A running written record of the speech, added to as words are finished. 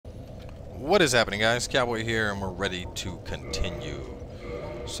What is happening, guys? Cowboy here, and we're ready to continue.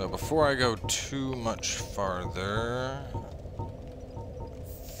 So before I go too much farther,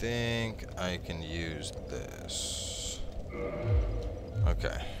 I think I can use this.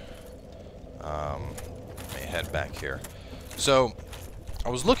 Okay. Let me head back here. So I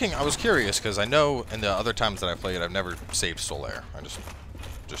was curious, because I know in the other times that I played, I've never saved Solaire. I just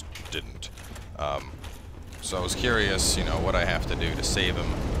didn't. So I was curious, you know, what I have to do to save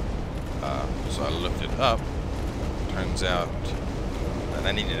him. So I looked it up. Turns out that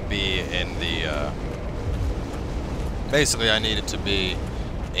I needed to be in the, basically I needed to be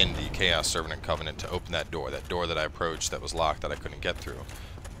in the Chaos Servant and Covenant to open that door that I approached that was locked that I couldn't get through.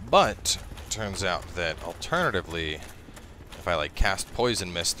 But, turns out that alternatively, if I like cast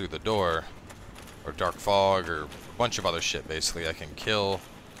Poison Mist through the door, or Dark Fog, or a bunch of other shit basically, I can kill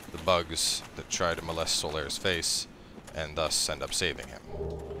the bugs that try to molest Solaire's face, and thus end up saving him.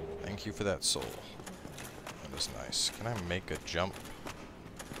 Thank you for that soul. That is nice. Can I make a jump?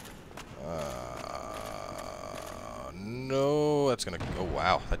 No, that's gonna... Oh,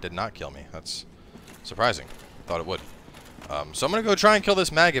 wow. That did not kill me. That's surprising. Thought it would. So I'm gonna go try and kill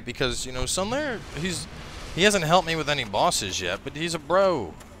this maggot because, you know, Solaire, he hasn't helped me with any bosses yet, but he's a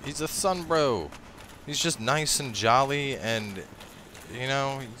bro. He's a sun bro. He's just nice and jolly and, you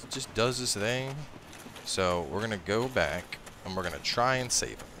know, he just does his thing. So we're gonna go back and we're gonna try and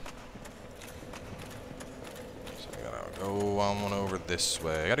save him. Go on over this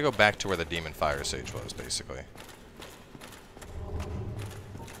way. I gotta go back to where the Demon Fire Sage was, basically.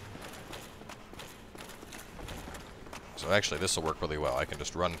 So actually, this will work really well. I can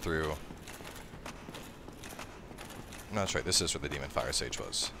just run through... No, that's right. This is where the Demon Fire Sage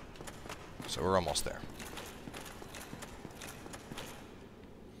was. So we're almost there.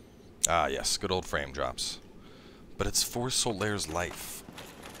 Ah, yes. Good old frame drops. But it's for Solaire's life.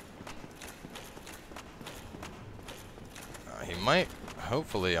 He might,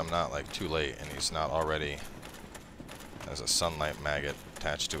 hopefully I'm not like too late and he's not already has a sunlight maggot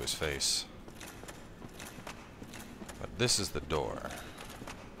attached to his face. But this is the door.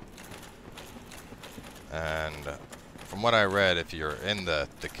 And from what I read, if you're in the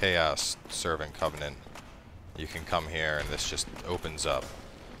Chaos Servant Covenant, you can come here and this just opens up.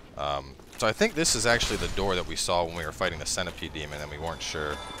 So I think this is actually the door that we saw when we were fighting the Centipede Demon and we weren't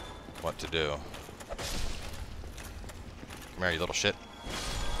sure what to do. Come here, you little shit.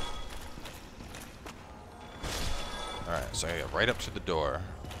 Alright, so I get right up to the door.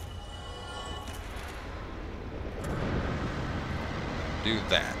 Do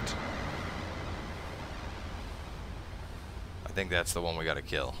that. I think that's the one we gotta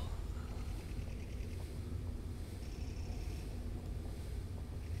kill.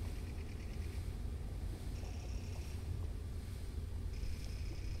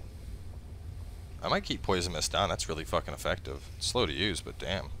 I might keep Poison Mist down. That's really fucking effective. It's slow to use, but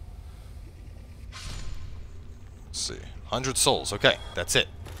damn. Let's see. 100 souls. Okay, that's it.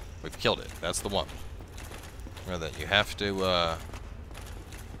 We've killed it. That's the one. Remember that you have to,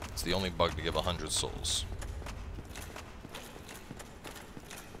 it's the only bug to give 100 souls.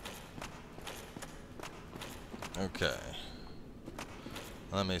 Okay.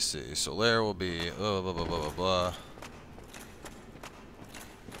 Let me see. Solaire will be blah, blah, blah, blah, blah, blah.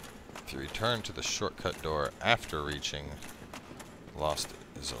 If you return to the shortcut door after reaching Lost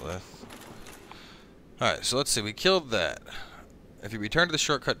Izalith. Alright, so let's see. We killed that. If you return to the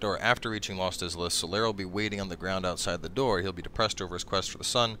shortcut door after reaching Lost Izalith, Solaire will be waiting on the ground outside the door. He'll be depressed over his quest for the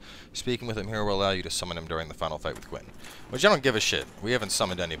sun. Speaking with him here will allow you to summon him during the final fight with Gwyn. Which I don't give a shit. We haven't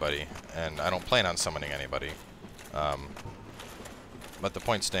summoned anybody, and I don't plan on summoning anybody. But the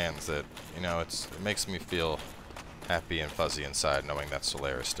point stands that, you know, it makes me feel happy and fuzzy inside knowing that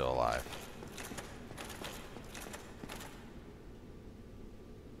Solaire is still alive.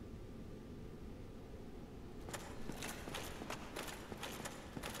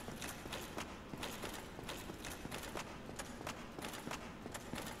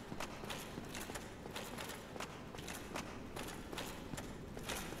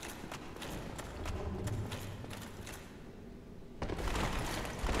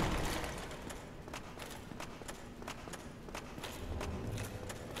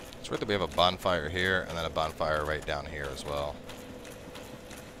 It's weird that we have a bonfire here and then a bonfire right down here as well.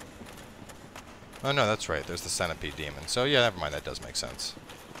 Oh no, that's right. There's the Centipede Demon. So yeah, never mind. That does make sense.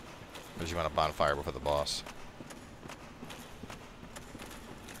 Because you want a bonfire before the boss.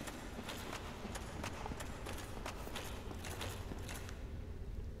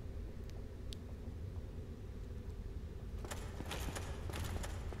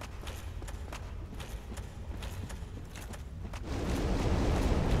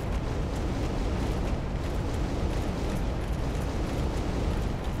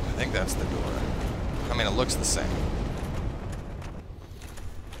 think that's the door. I mean, it looks the same.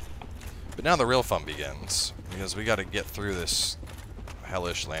 But now the real fun begins, because we got to get through this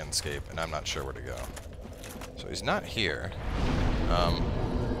hellish landscape, and I'm not sure where to go. So he's not here.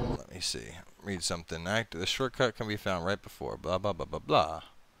 Let me see. Read something. The shortcut can be found right before. Blah, blah, blah, blah, blah.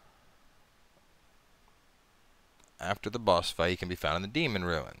 After the boss fight, he can be found in the demon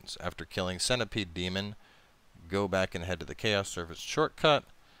ruins. After killing Centipede Demon, go back and head to the Chaos Surface shortcut.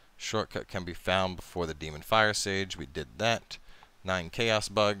 Shortcut can be found before the Demon Fire Sage. We did that. 9 Chaos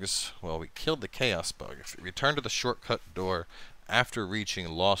Bugs. Well, we killed the Chaos Bug. If we return to the shortcut door after reaching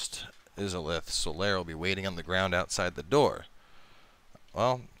Lost Izalith, Solaire will be waiting on the ground outside the door.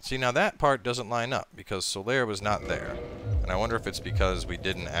 Well, see, now that part doesn't line up, because Solaire was not there. And I wonder if it's because we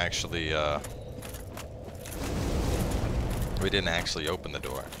didn't actually open the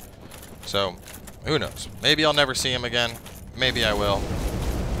door. So, who knows? Maybe I'll never see him again. Maybe I will.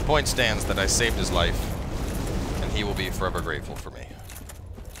 The point stands that I saved his life, and he will be forever grateful for me.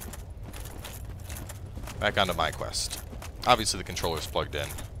 Back onto my quest. Obviously the controller's plugged in.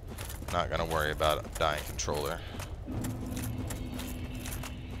 Not gonna worry about a dying controller.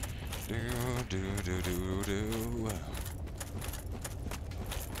 Do.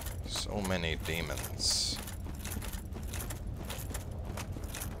 So many demons.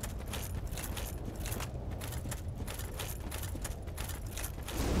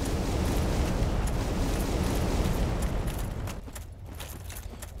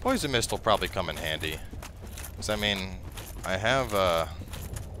 Poison Mist will probably come in handy. Because, I mean, I have,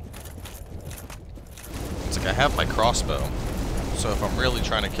 it's like I have my crossbow. So if I'm really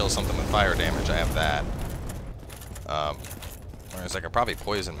trying to kill something with fire damage, I have that. Whereas I could probably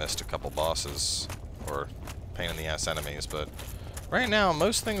Poison Mist a couple bosses, or pain-in-the-ass enemies, but right now,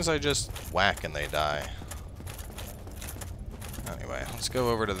 most things I just whack and they die. Anyway, let's go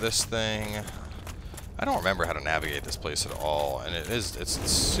over to this thing. I don't remember how to navigate this place at all, and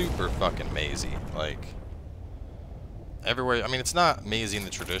it's super fucking mazy. Like, everywhere, I mean, it's not mazy in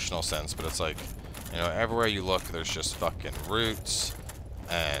the traditional sense, but it's like, you know, everywhere you look, there's just fucking roots,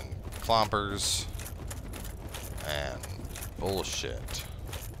 and clompers, and bullshit.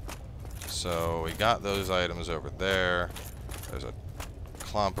 So, we got those items over there. There's a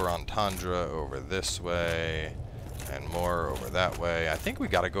clomper on Tundra over this way, and more over that way. I think we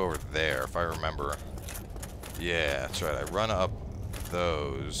gotta go over there, if I remember. Yeah, that's right. I run up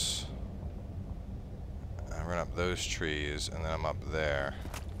those. I run up those trees, and then I'm up there.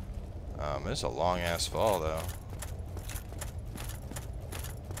 It's a long-ass fall, though.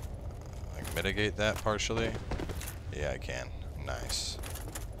 I can mitigate that partially. Yeah, I can. Nice.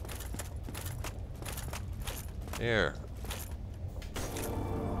 Here.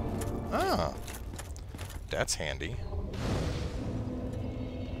 Ah. That's handy.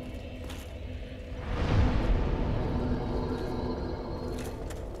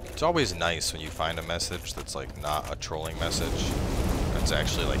 It's always nice when you find a message that's like not a trolling message. It's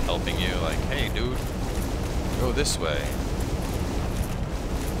actually like helping you, like, hey dude, go this way.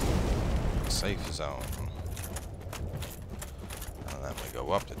 Safe zone. And then we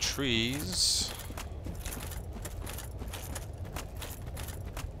go up the trees.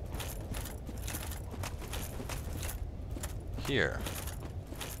 Here.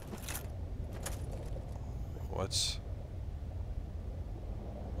 What's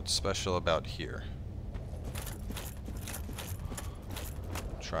special about here?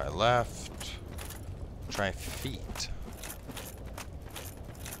 Try left. Try feet.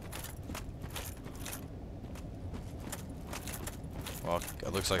 Well,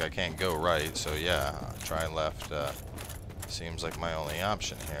 it looks like I can't go right, so yeah, try left. Seems like my only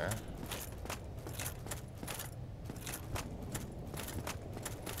option here.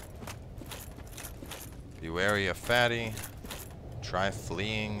 Be wary of fatty. Try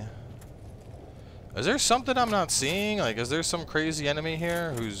fleeing. Is there something I'm not seeing? Like, is there some crazy enemy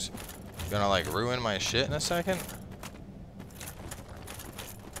here who's gonna, like, ruin my shit in a second?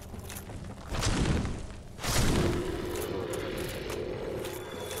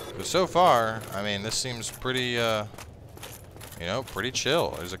 But so far, I mean, this seems pretty, you know, pretty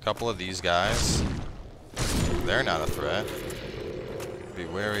chill. There's a couple of these guys. They're not a threat. Be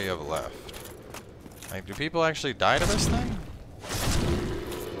wary of left. Like, do people actually die to this thing?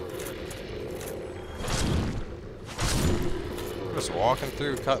 Just walking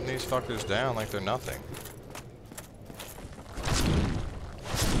through, cutting these fuckers down like they're nothing.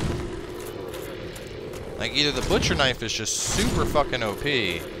 Like, either the butcher knife is just super fucking OP,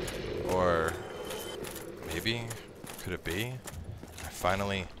 or maybe, could it be, I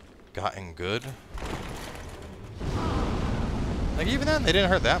finally gotten good? Like, even then, they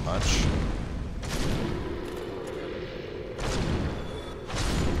didn't hurt that much.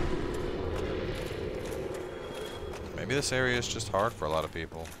 Maybe this area is just hard for a lot of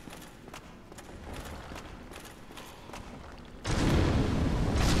people.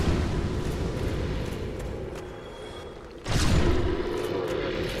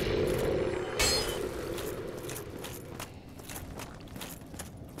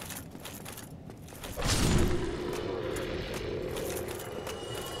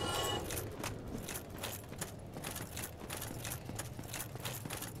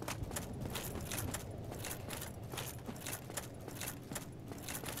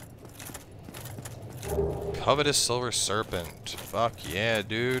 Covetous silver serpent. Fuck yeah,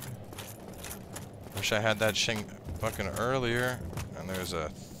 dude. Wish I had that shing fucking earlier. And there's a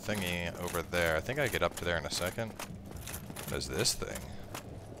thingy over there. I think I get up to there in a second. What is this thing?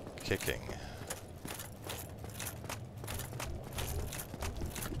 Kicking.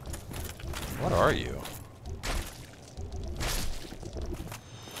 What are you?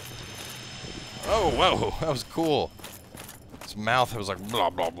 Oh, whoa, that was cool. His mouth was like blah,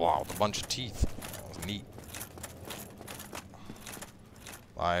 blah, blah, with a bunch of teeth. That was neat.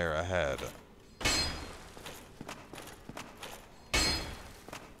 Fire ahead.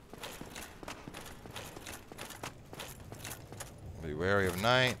 Be wary of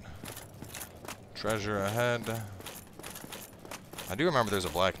night. Treasure ahead. I do remember there's a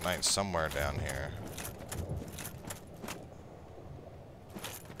black knight somewhere down here.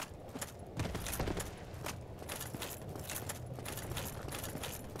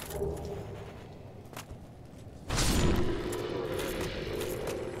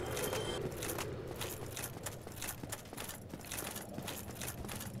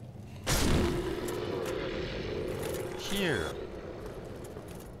 Here.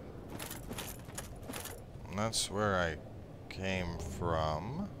 And that's where I came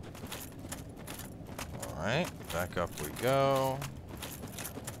from. Alright, back up we go.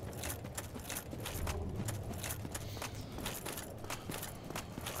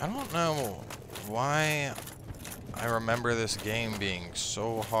 I don't know why I remember this game being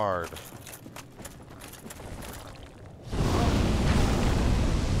so hard.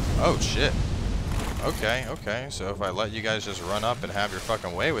 Oh shit. Okay, okay, so if I let you guys just run up and have your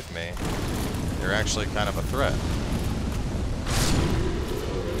fucking way with me, you're actually kind of a threat.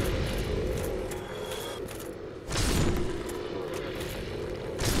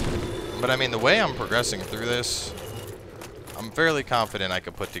 But I mean, the way I'm progressing through this, I'm fairly confident I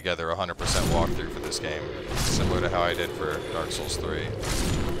could put together a 100% walkthrough for this game, similar to how I did for Dark Souls 3.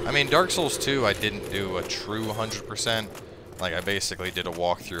 I mean, Dark Souls 2, I didn't do a true 100%. Like, I basically did a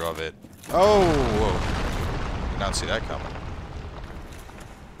walkthrough of it. Oh! Whoa. Did not see that coming.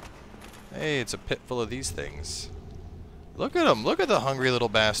 Hey, it's a pit full of these things. Look at them. Look at the hungry little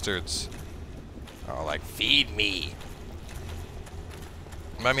bastards. Oh, like, feed me.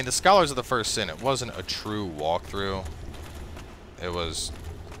 I mean, the Scholars of the First Sin, it wasn't a true walkthrough. It was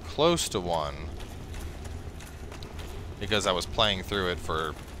close to one. Because I was playing through it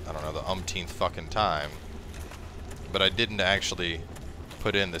for, I don't know, the umpteenth fucking time. But I didn't actually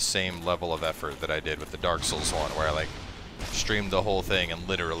put in the same level of effort that I did with the Dark Souls one, where I, like, streamed the whole thing and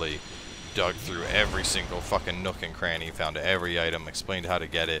literally dug through every single fucking nook and cranny, found every item, explained how to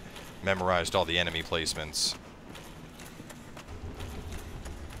get it, memorized all the enemy placements.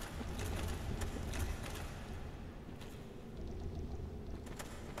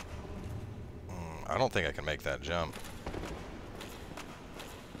 I don't think I can make that jump.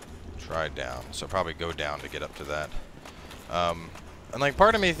 Try down, so probably go down to get up to that. And like,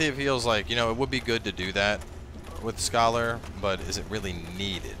 part of me feels like, you know, it would be good to do that with Scholar, but is it really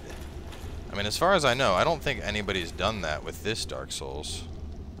needed? I mean, as far as I know, I don't think anybody's done that with this Dark Souls.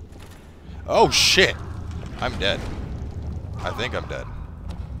 Oh shit! I'm dead. I think I'm dead.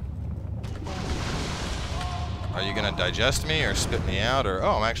 Are you gonna digest me or spit me out, or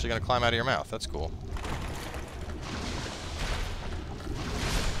oh, I'm actually gonna climb out of your mouth. That's cool.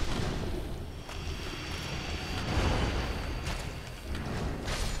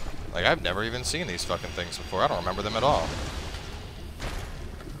 Like, I've never even seen these fucking things before. I don't remember them at all.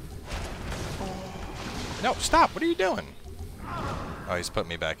 No, stop! What are you doing? Oh, he's putting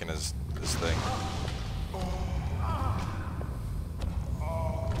me back in his thing.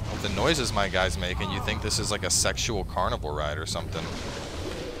 With the noises my guy's making, you think this is like a sexual carnival ride or something.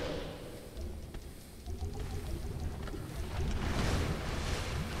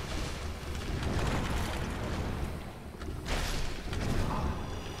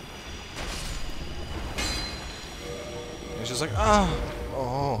 He's just like, oh,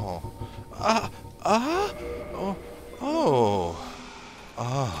 oh, oh, oh.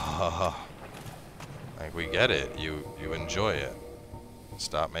 You enjoy it.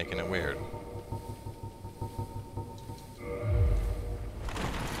 Stop making it weird.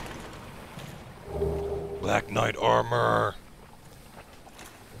 Black Knight armor!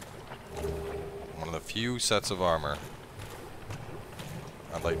 One of the few sets of armor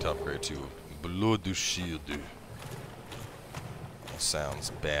I'd like to upgrade to Blood du Shield. That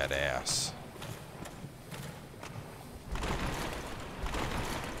sounds badass.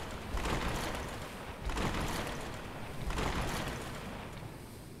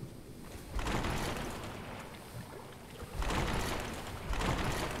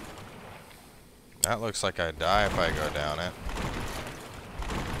 That looks like I die if I go down it.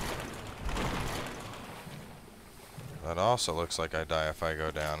 That also looks like I die if I go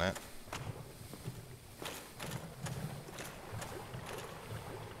down it.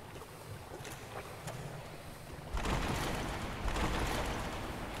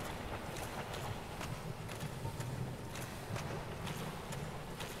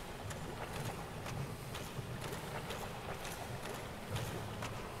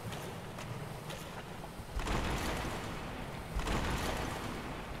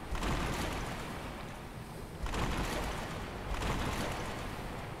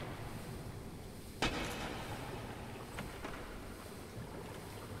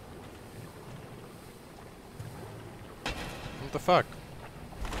 What the fuck?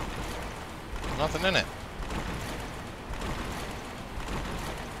 Nothing in it.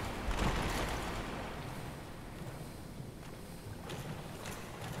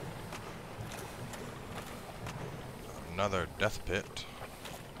 Another death pit.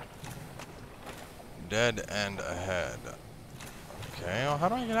 Dead and ahead. Okay, well, how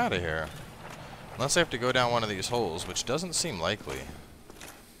do I get out of here? Unless I have to go down one of these holes, which doesn't seem likely.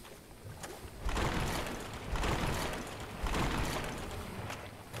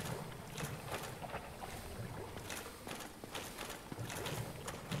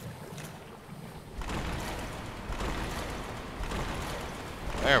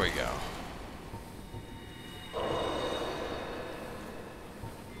 There we go.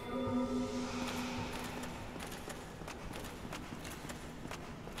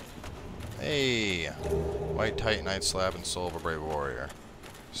 Hey, White Titanite slab and soul of a brave warrior.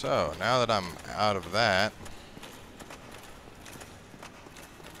 So, now that I'm out of that,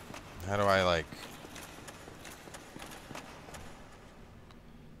 how do I, like,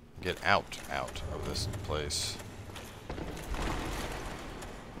 get out of this place?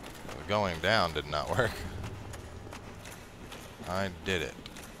 Going down did not work. I did it.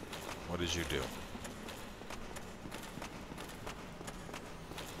 What did you do?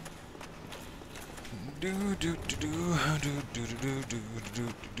 Do do do do do do do do do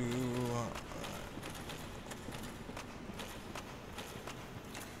do.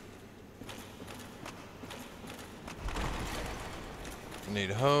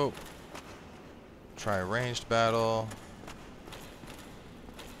 Need hope. Try ranged battle.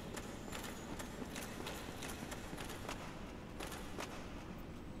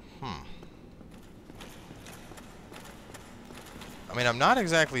 I mean, I'm not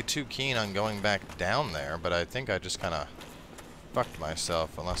exactly too keen on going back down there, but I think I just kind of fucked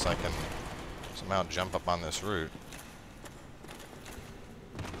myself unless I can somehow jump up on this route.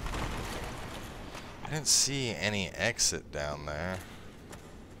 I didn't see any exit down there.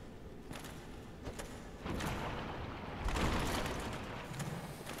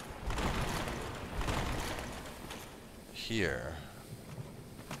 Here.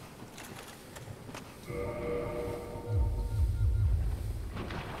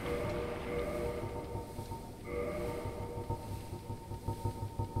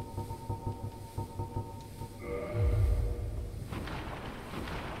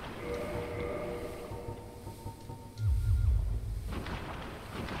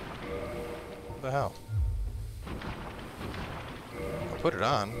 What the hell? I'll put it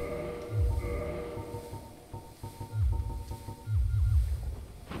on.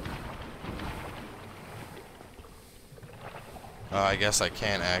 Oh, I guess I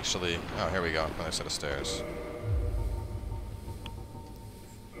can't actually... Oh, here we go. Another set of stairs.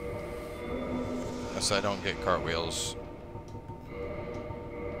 Guess I don't get cartwheels.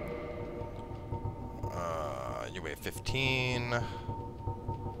 You weigh 15...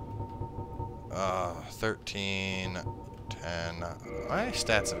 13, 10. My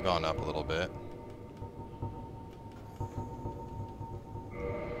stats have gone up a little bit.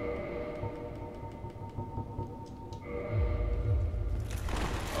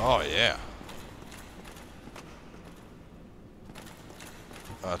 Oh, yeah.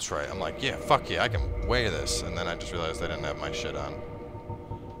 Oh, that's right. I'm like, yeah, fuck yeah, I can weigh this. And then I just realized I didn't have my shit on.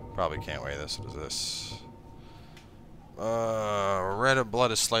 Probably can't weigh this. What is this? Red of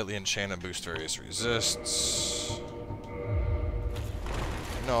blood is slightly enchanted. Boost various resists.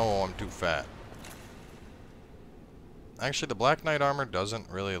 No, I'm too fat. Actually, the Black Knight armor doesn't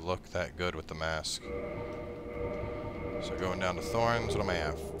really look that good with the mask. So going down to thorns, what am I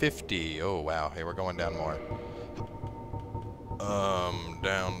at? 50. Oh, wow. Hey, we're going down more.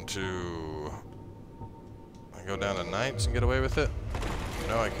 Down to... I go down to knights and get away with it?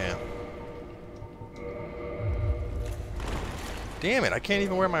 No, I can't. Damn it, I can't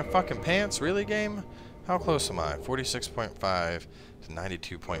even wear my fucking pants. Really, game? How close am I? 46.5 to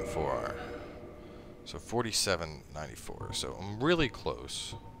 92.4. So 47.94. So I'm really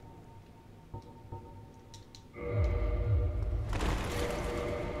close.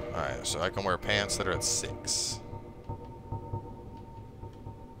 Alright, so I can wear pants that are at 6.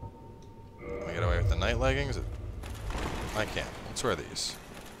 Can I get away with the night leggings? I can. Let's wear these.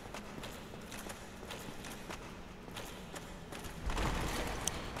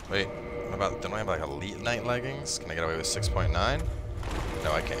 Wait, what about, don't I have like elite night leggings? Can I get away with 6.9?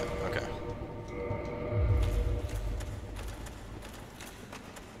 No, I can't. Okay.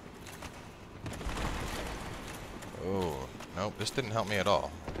 Oh, nope, this didn't help me at all.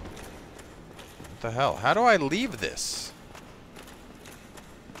 What the hell? How do I leave this?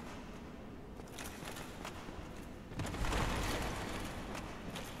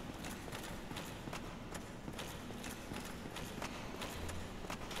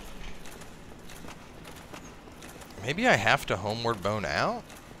 Maybe I have to homeward bone out?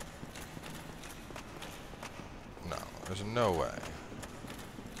 No, there's no way.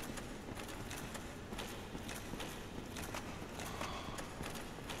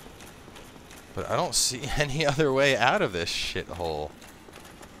 But I don't see any other way out of this shithole.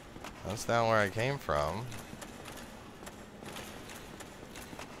 That's down where I came from.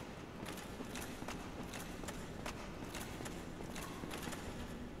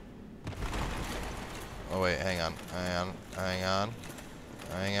 Oh wait, hang on, hang on, hang on,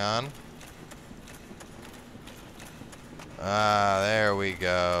 hang on. Ah, there we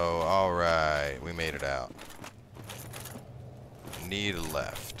go. Alright, we made it out. Need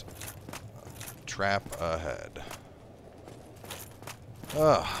left. Trap ahead.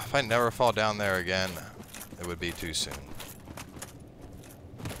 Ugh, if I never fall down there again, it would be too soon.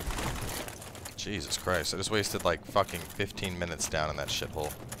 Jesus Christ, I just wasted like fucking 15 minutes down in that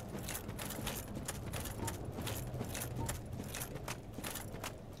shithole.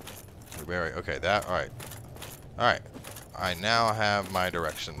 Okay, that, alright. Alright. I now have my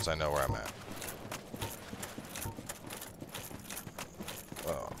directions. I know where I'm at.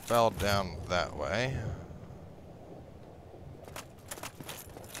 Oh, fell down that way.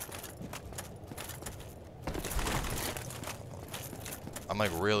 I'm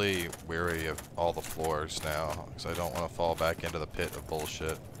like really weary of all the floors now, because I don't want to fall back into the pit of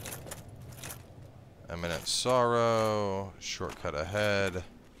bullshit. Imminent sorrow. Shortcut ahead.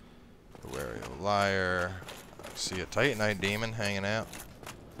 Wary of liar. I see a Titanite demon hanging out.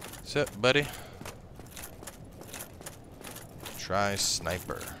 Sit, buddy. Try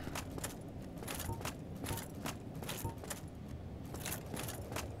sniper.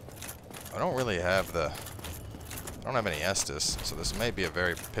 I don't really have the... I don't have any Estus, so this may be a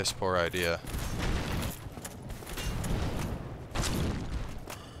very piss poor idea.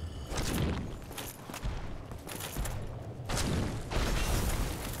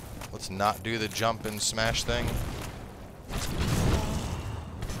 Let's not do the jump and smash thing.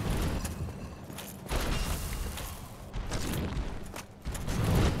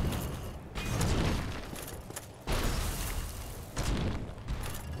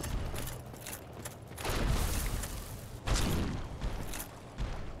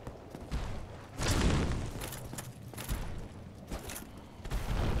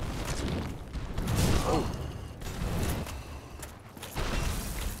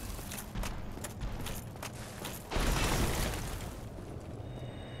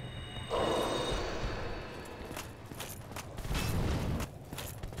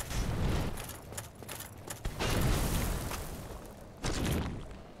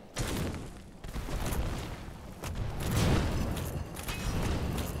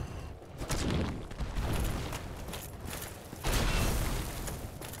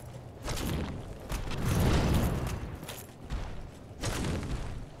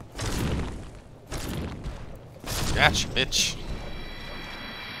 Gotcha, bitch.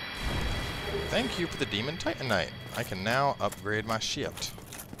 Thank you for the Demon Titanite. I can now upgrade my shit.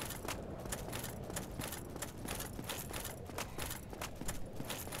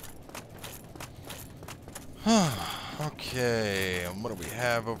 Okay, and what do we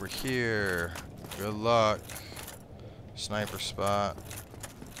have over here? Good luck. Sniper spot.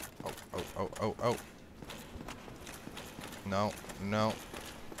 Oh, oh, oh, oh, oh. No, no.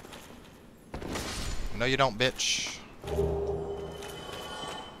 No, you don't, bitch.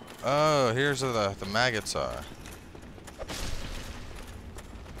 Oh, here's where the maggots are.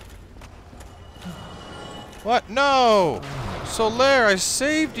 What? No! Solaire, I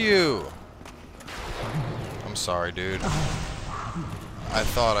saved you! I'm sorry, dude. I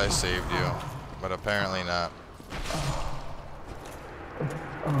thought I saved you, but apparently not.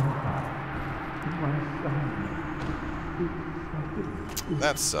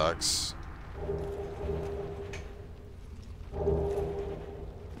 That sucks.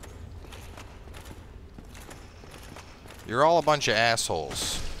 You're all a bunch of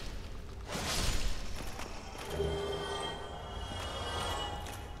assholes.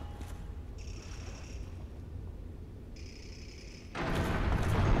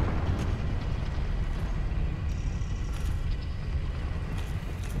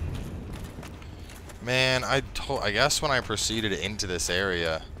 Man, I guess when I proceeded into this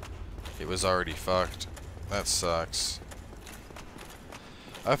area, it was already fucked. That sucks.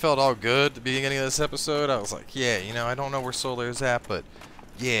 I felt all good at the beginning of this episode. I was like, yeah, you know, I don't know where Solaire's at, but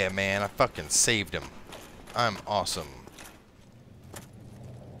yeah, man, I fucking saved him. I'm awesome.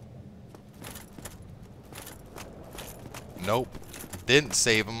 Nope. Didn't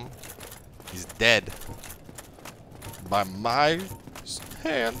save him. He's dead. By my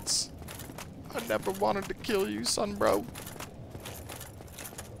hands. I never wanted to kill you, son, bro.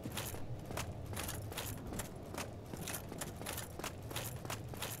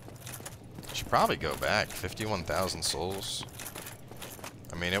 Should probably go back. 51,000 souls.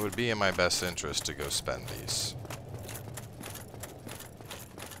 I mean, it would be in my best interest to go spend these.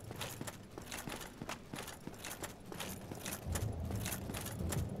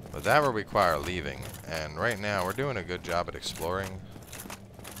 But that would require leaving. And right now, we're doing a good job at exploring.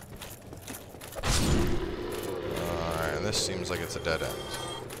 Alright, and this seems like it's a dead end.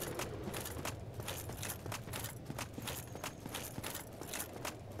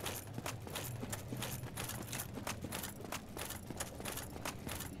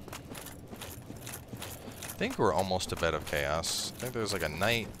 I think we're almost to Bed of Chaos. I think there's like a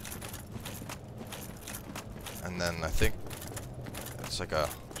knight. And then I think it's like a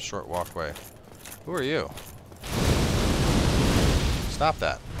short walkway. Who are you? Stop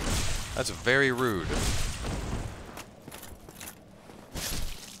that. That's very rude.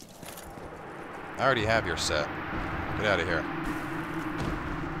 I already have your set. Get out of here.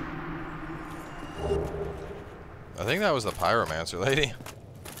 I think that was the pyromancer lady.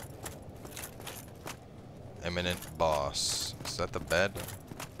 Imminent boss. Is that the bed?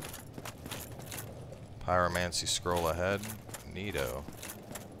 Pyromancy scroll ahead. Neato.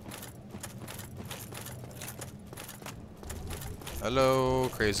 Hello,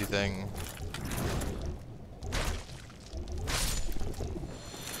 crazy thing.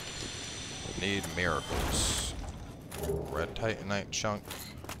 Need miracles. Red Titanite chunk.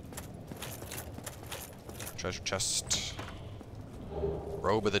 Treasure chest.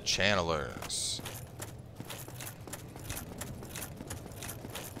 Robe of the Channelers.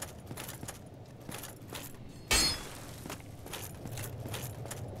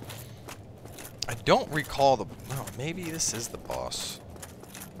 I don't recall the... Oh, maybe this is the boss.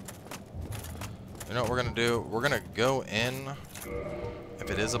 You know what we're gonna do? We're gonna go in. If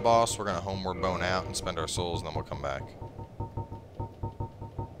it is a boss, we're gonna homeward bone out and spend our souls, and then we'll come back.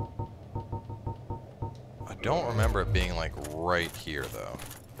 I don't remember it being like right here though.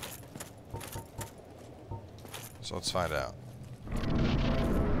 So let's find out.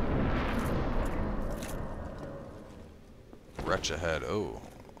 Wretch ahead. Oh.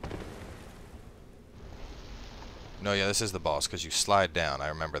 No, yeah, this is the boss, because you slide down. I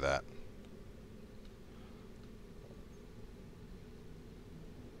remember that.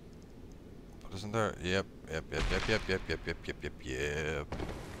 But isn't there... Yep.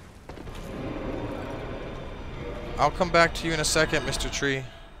 I'll come back to you in a second, Mr. Tree.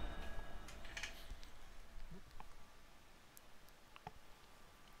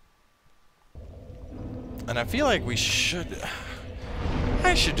 And I feel like we should...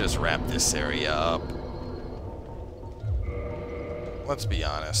 I should just wrap this area up. Let's be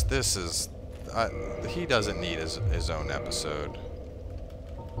honest, this is... he doesn't need his own episode.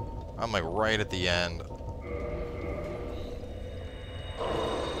 I'm like right at the end.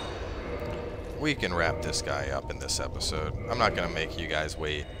 We can wrap this guy up in this episode. I'm not gonna make you guys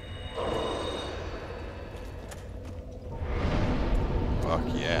wait. Fuck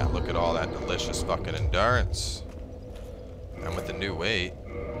yeah, look at all that delicious fucking endurance. And with the new weight,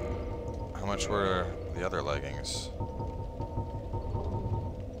 how much were the other leggings?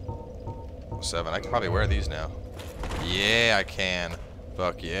 level 7. I can probably wear these now. Yeah, I can.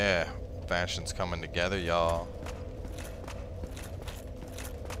 Fuck yeah. Fashion's coming together, y'all.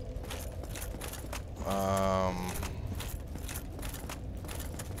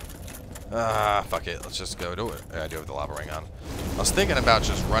 Fuck it. Let's just go do it. Yeah, I do have the lava ring on. I was thinking about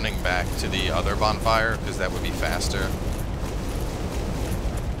just running back to the other bonfire, because that would be faster.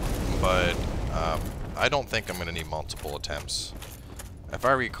 But, I don't think I'm going to need multiple attempts. If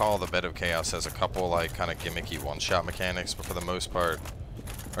I recall, the Bed of Chaos has a couple, like, kind of gimmicky one-shot mechanics, but for the most part...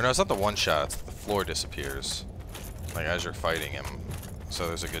 Or no, it's not the one-shot, it's the floor disappears. Like, as you're fighting him. So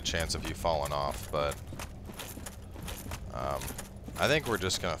there's a good chance of you falling off, but... I think we're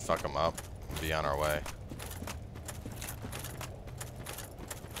just gonna fuck him up and be on our way.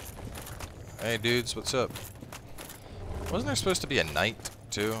 Hey dudes, what's up? Wasn't there supposed to be a knight,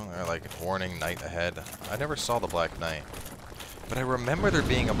 too? Or like, warning, night ahead? I never saw the Black Knight. But I remember there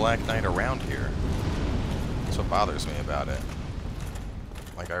being a Black Knight around here. That's what bothers me about it.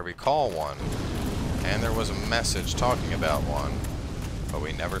 Like, I recall one, and there was a message talking about one, but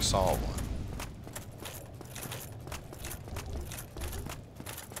we never saw one.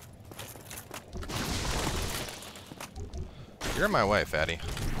 You're in my way, fatty.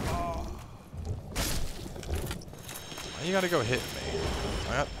 Why you gotta go hit me?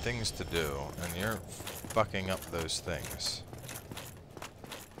 I got things to do, and you're fucking up those things.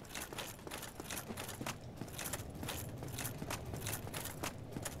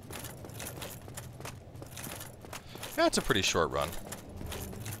 That's a pretty short run.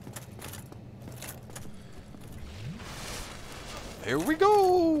 Here we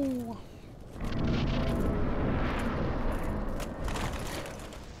go!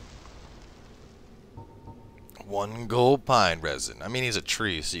 One gold pine resin. I mean, he's a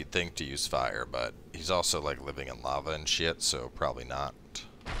tree, so you'd think to use fire, but he's also, like, living in lava and shit, so probably not.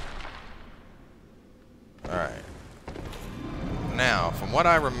 Alright. Now, from what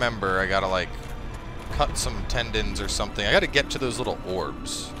I remember, I gotta, like, cut some tendons or something. I gotta get to those little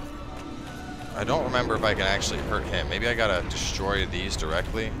orbs. I don't remember if I can actually hurt him. Maybe I gotta destroy these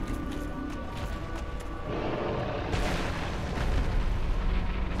directly.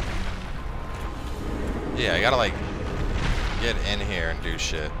 Yeah, I gotta, like, get in here and do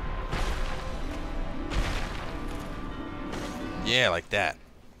shit. Yeah, like that.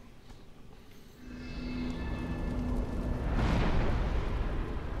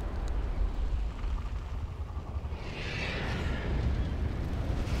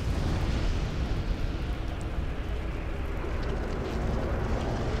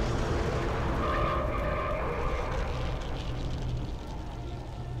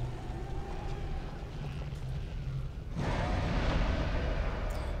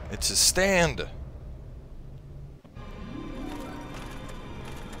 It's a stand.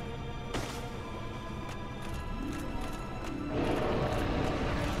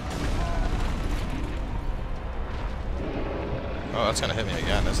 Oh, that's gonna hit me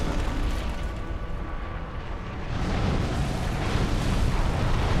again, isn't it?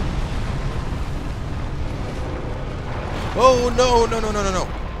 Oh, no, no, no, no, no, no.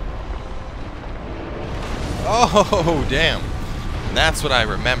 Oh, damn. And that's what I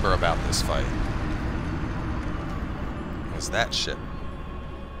remember about this fight. Was that shit.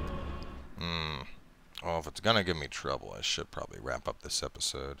 Well, if it's gonna give me trouble, I should probably wrap up this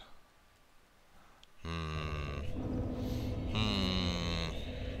episode. You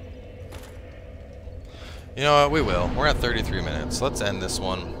know what? We will. We're at 33 minutes. Let's end this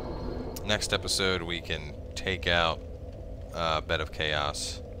one. Next episode, we can take out Bed of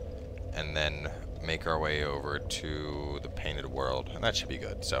Chaos and then make our way over to the Painted World, and that should be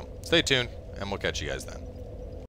good. So stay tuned, and we'll catch you guys then.